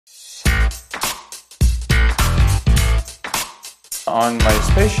On my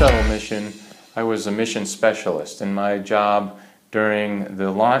space shuttle mission, I was a mission specialist, and my job during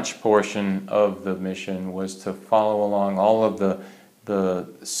the launch portion of the mission was to follow along all of the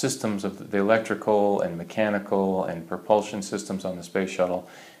systems of the electrical and mechanical and propulsion systems on the space shuttle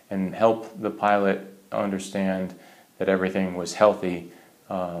and help the pilot understand that everything was healthy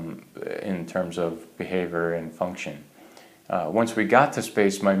in terms of behavior and function. Once we got to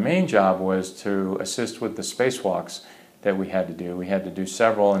space, my main job was to assist with the spacewalks that we had to do. We had to do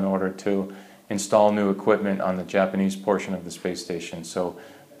several in order to install new equipment on the Japanese portion of the space station. So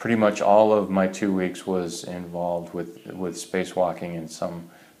pretty much all of my 2 weeks was involved with spacewalking in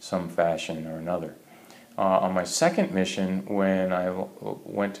some fashion or another. On my second mission, when I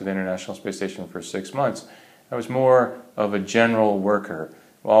went to the International Space Station for 6 months, I was more of a general worker.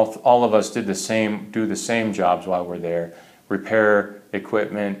 All of us do the same jobs while we're there: repair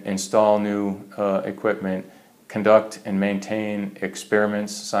equipment, install new equipment, conduct and maintain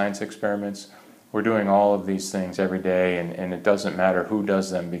experiments, science experiments. We're doing all of these things every day, and it doesn't matter who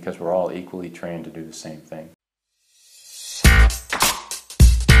does them because we're all equally trained to do the same thing.